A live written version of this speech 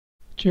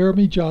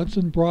Jeremy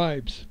Johnson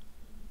bribes.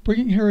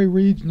 Bringing Harry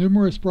Reid's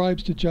numerous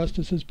bribes to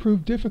justice has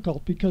proved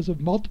difficult because of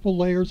multiple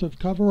layers of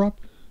cover-up,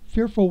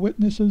 fearful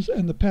witnesses,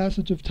 and the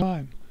passage of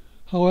time.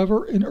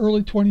 However, in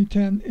early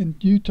 2010 in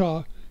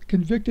Utah,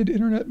 convicted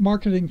internet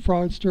marketing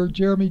fraudster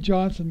Jeremy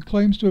Johnson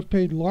claims to have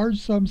paid large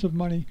sums of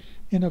money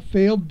in a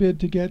failed bid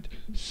to get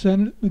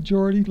Senate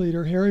Majority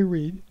Leader Harry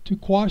Reid to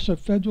quash a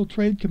Federal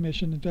Trade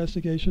Commission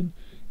investigation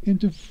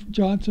into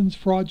Johnson's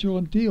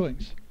fraudulent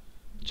dealings.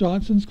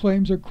 Johnson's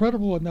claims are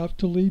credible enough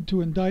to lead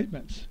to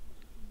indictments.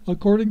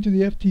 According to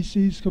the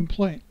FTC's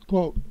complaint,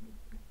 quote,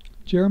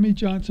 Jeremy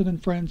Johnson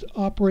and friends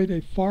operate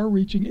a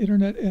far-reaching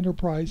internet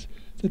enterprise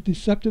that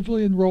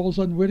deceptively enrolls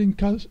unwitting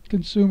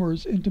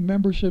consumers into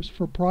memberships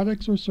for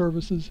products or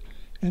services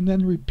and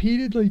then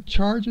repeatedly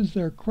charges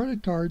their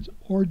credit cards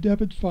or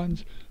debit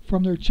funds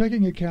from their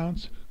checking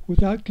accounts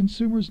without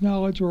consumers'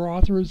 knowledge or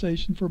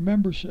authorization for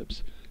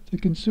memberships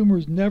that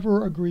consumers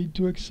never agreed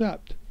to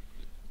accept.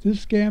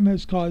 This scam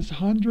has caused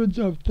hundreds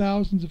of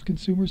thousands of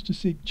consumers to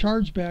seek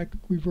chargeback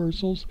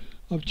reversals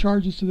of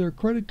charges to their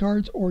credit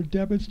cards or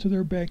debits to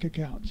their bank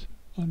accounts,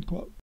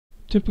 unquote.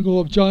 Typical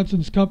of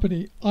Johnson's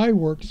company,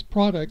 iWorks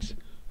products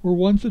were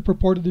ones that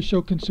purported to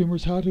show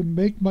consumers how to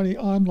make money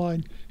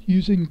online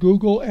using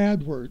Google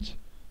AdWords.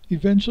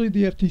 Eventually,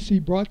 the FTC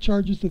brought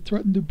charges that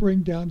threatened to bring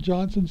down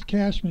Johnson's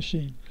cash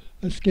machine,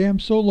 a scam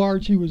so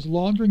large he was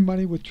laundering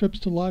money with trips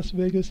to Las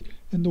Vegas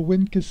and the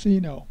Wynn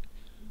Casino.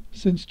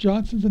 Since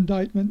Johnson's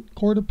indictment,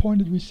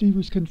 court-appointed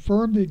receivers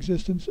confirmed the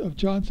existence of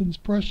Johnson's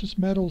precious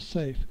metals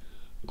safe.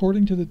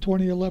 According to the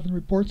 2011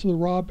 reports of the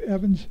Rob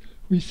Evans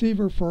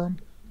receiver firm,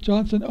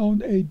 Johnson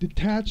owned a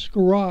detached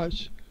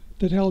garage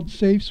that held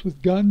safes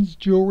with guns,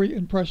 jewelry,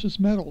 and precious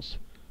metals.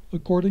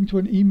 According to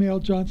an email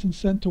Johnson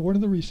sent to one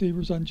of the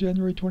receivers on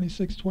January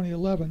 26,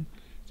 2011,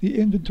 the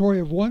inventory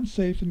of one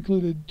safe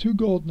included 2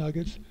 gold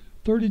nuggets,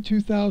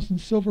 32,000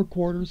 silver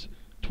quarters,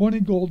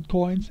 20 gold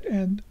coins,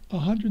 and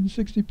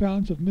 160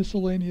 pounds of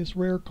miscellaneous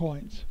rare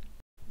coins.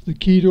 The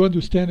key to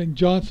understanding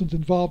Johnson's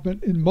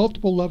involvement in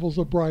multiple levels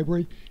of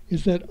bribery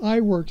is that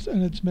iWorks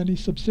and its many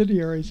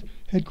subsidiaries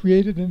had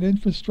created an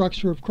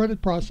infrastructure of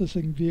credit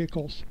processing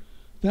vehicles.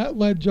 That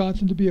led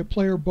Johnson to be a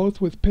player both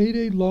with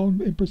payday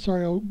loan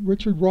impresario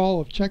Richard Rawl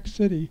of Czech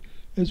City,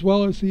 as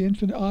well as the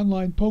infant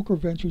online poker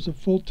ventures of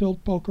Full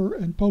Tilt Poker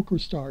and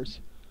PokerStars.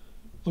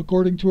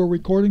 According to a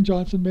recording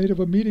Johnson made of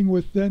a meeting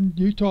with then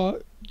Utah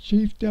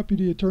Chief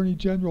Deputy Attorney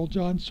General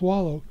John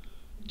Swallow,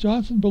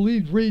 Johnson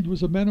believed Reid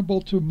was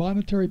amenable to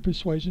monetary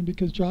persuasion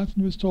because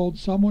Johnson was told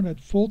someone at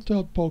Full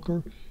Tilt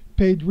Poker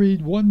paid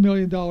Reid $1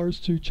 million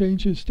to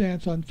change his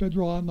stance on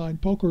federal online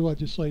poker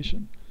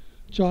legislation.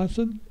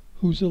 Johnson,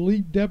 whose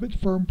elite debit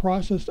firm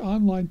processed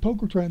online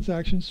poker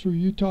transactions through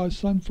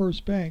Utah's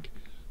SunFirst Bank,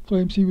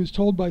 claims he was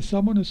told by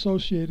someone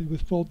associated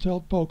with Full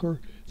Tilt Poker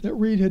that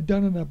Reid had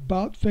done an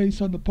about-face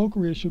on the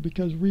poker issue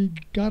because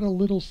Reid got a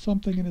little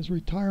something in his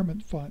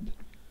retirement fund,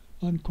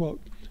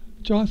 unquote.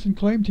 Johnson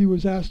claimed he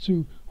was asked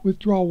to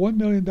withdraw $1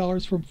 million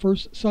from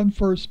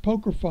SunFirst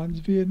poker funds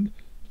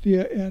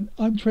via an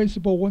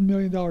untraceable $1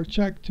 million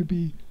check to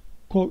be,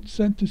 quote,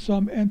 sent to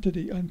some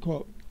entity,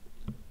 unquote.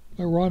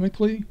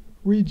 Ironically,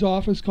 Reid's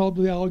office called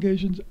the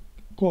allegations,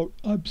 quote,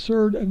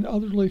 absurd and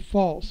utterly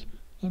false,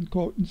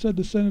 unquote, and said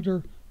the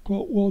senator,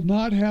 quote, will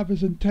not have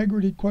his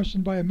integrity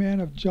questioned by a man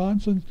of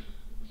Johnson's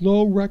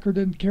low record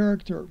and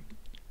character.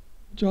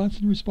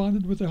 Johnson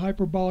responded with a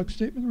hyperbolic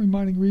statement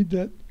reminding Reid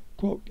that,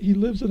 quote, he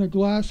lives in a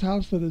glass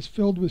house that is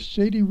filled with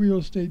shady real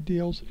estate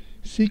deals,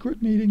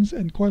 secret meetings,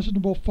 and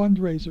questionable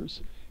fundraisers.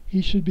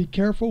 He should be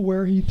careful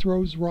where he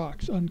throws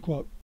rocks,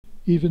 unquote.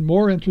 Even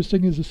more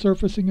interesting is the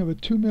surfacing of a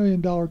 $2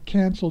 million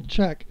canceled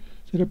check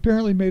that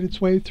apparently made its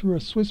way through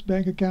a Swiss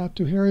bank account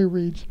to Harry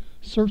Reid's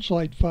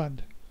Searchlight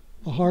Fund.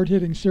 A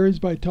hard-hitting series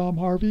by Tom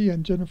Harvey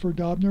and Jennifer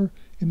Dobner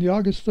in the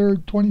August 3,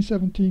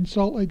 2017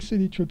 Salt Lake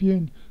City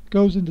Tribune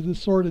goes into the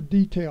sordid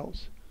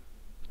details.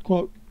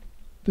 Quote,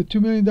 the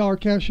 $2 million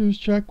cashier's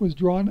check was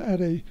drawn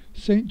at a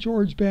St.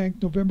 George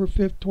Bank November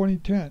 5,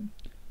 2010.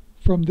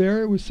 From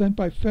there, it was sent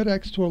by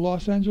FedEx to a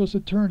Los Angeles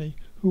attorney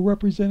who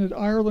represented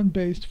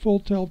Ireland-based Full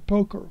Tilt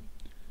Poker,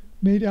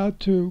 made out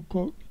to,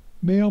 quote,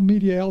 Mail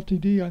Media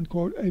Ltd,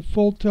 unquote, a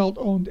Full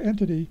Tilt-owned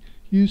entity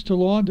used to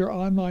launder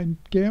online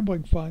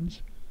gambling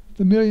funds.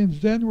 The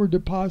millions then were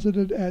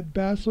deposited at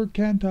Basler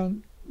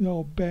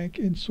Cantonal Bank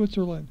in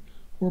Switzerland,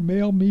 where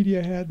Mail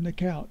Media had an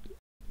account.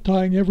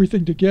 Tying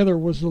everything together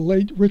was the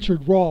late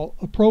Richard Rawl,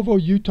 a Provo,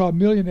 Utah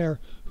millionaire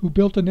who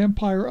built an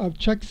empire of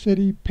Czech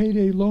City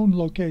payday loan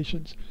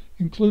locations,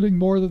 including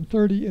more than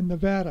 30 in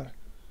Nevada.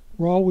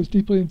 Rawl was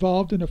deeply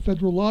involved in a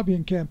federal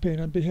lobbying campaign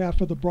on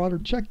behalf of the broader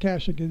check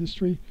cashing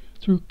industry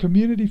through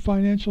Community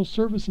Financial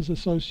Services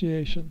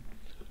Association.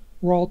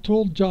 Rawl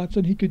told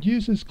Johnson he could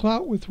use his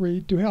clout with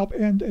Reid to help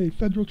end a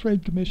Federal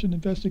Trade Commission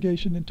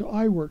investigation into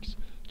iWorks,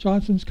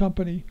 Johnson's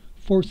company,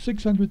 for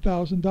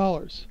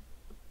 $600,000.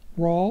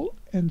 Rawl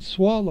and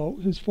Swallow,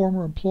 his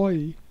former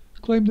employee,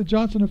 claimed the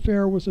Johnson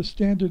affair was a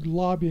standard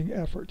lobbying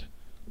effort,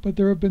 but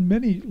there have been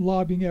many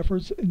lobbying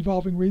efforts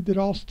involving Reid that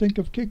all stink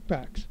of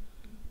kickbacks.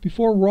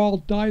 Before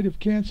Rawl died of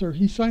cancer,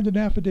 he signed an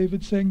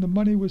affidavit saying the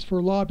money was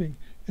for lobbying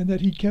and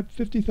that he kept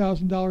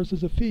 $50,000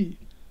 as a fee,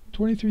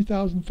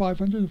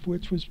 $23,500 of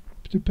which was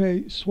to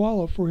pay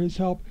Swallow for his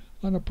help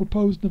on a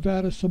proposed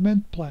Nevada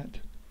cement plant.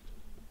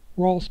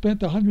 Rawl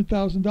spent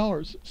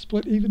 $100,000,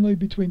 split evenly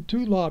between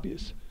two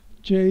lobbyists,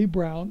 Jay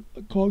Brown,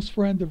 a close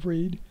friend of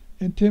Reid,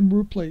 and Tim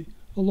Rupley,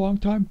 a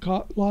longtime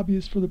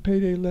lobbyist for the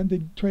Payday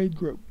Lending trade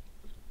group.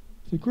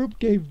 The group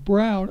gave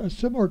Brown a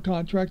similar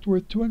contract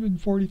worth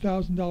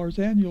 $240,000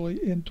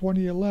 annually in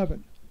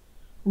 2011.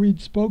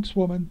 Reid's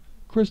spokeswoman,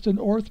 Kristen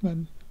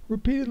Orthman,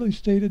 repeatedly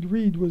stated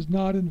Reid was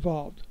not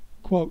involved.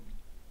 Quote,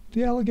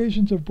 "The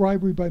allegations of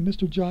bribery by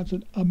Mr.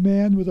 Johnson, a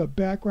man with a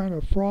background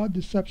of fraud,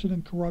 deception,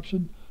 and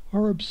corruption,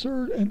 are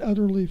absurd and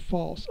utterly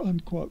false,"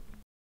 unquote.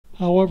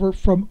 However,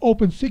 from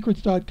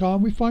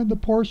OpenSecrets.com, we find the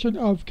portion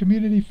of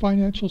Community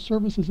Financial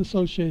Services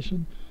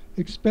Association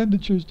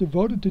expenditures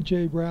devoted to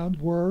Jay Brown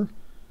were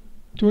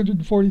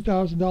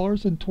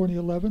 $240,000 in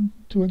 2011,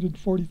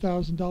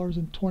 $240,000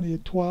 in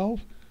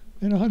 2012,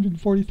 and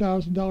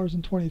 $140,000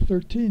 in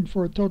 2013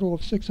 for a total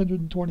of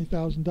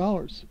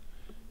 $620,000.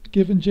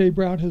 Given Jay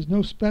Brown has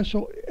no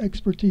special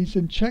expertise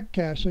in check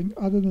cashing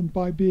other than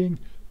by being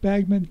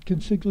bagman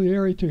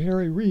consigliere to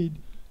Harry Reid,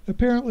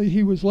 apparently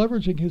he was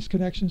leveraging his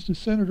connections to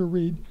Senator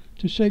Reid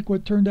to shake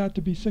what turned out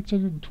to be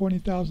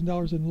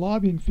 $620,000 in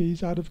lobbying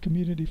fees out of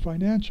Community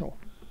Financial.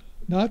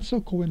 Not so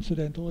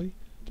coincidentally,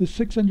 the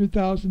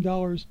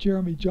 $600,000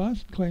 Jeremy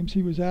Johnson claims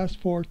he was asked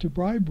for to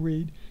bribe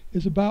Reid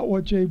is about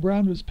what Jay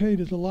Brown was paid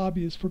as a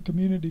lobbyist for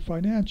Community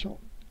Financial.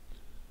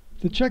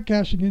 The check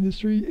cashing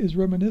industry is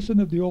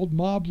reminiscent of the old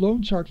mob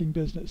loan sharking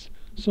business,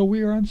 so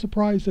we are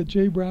unsurprised that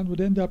Jay Brown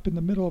would end up in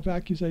the middle of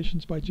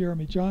accusations by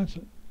Jeremy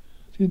Johnson.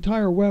 The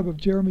entire web of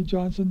Jeremy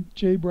Johnson,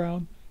 Jay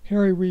Brown,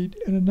 Harry Reid,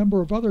 and a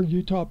number of other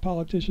Utah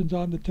politicians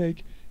on the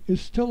take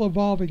is still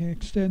evolving and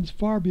extends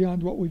far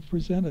beyond what we've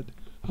presented.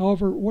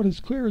 However, what is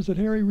clear is that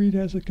Harry Reid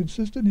has a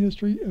consistent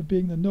history of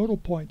being the nodal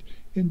point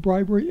in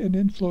bribery and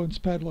influence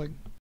peddling.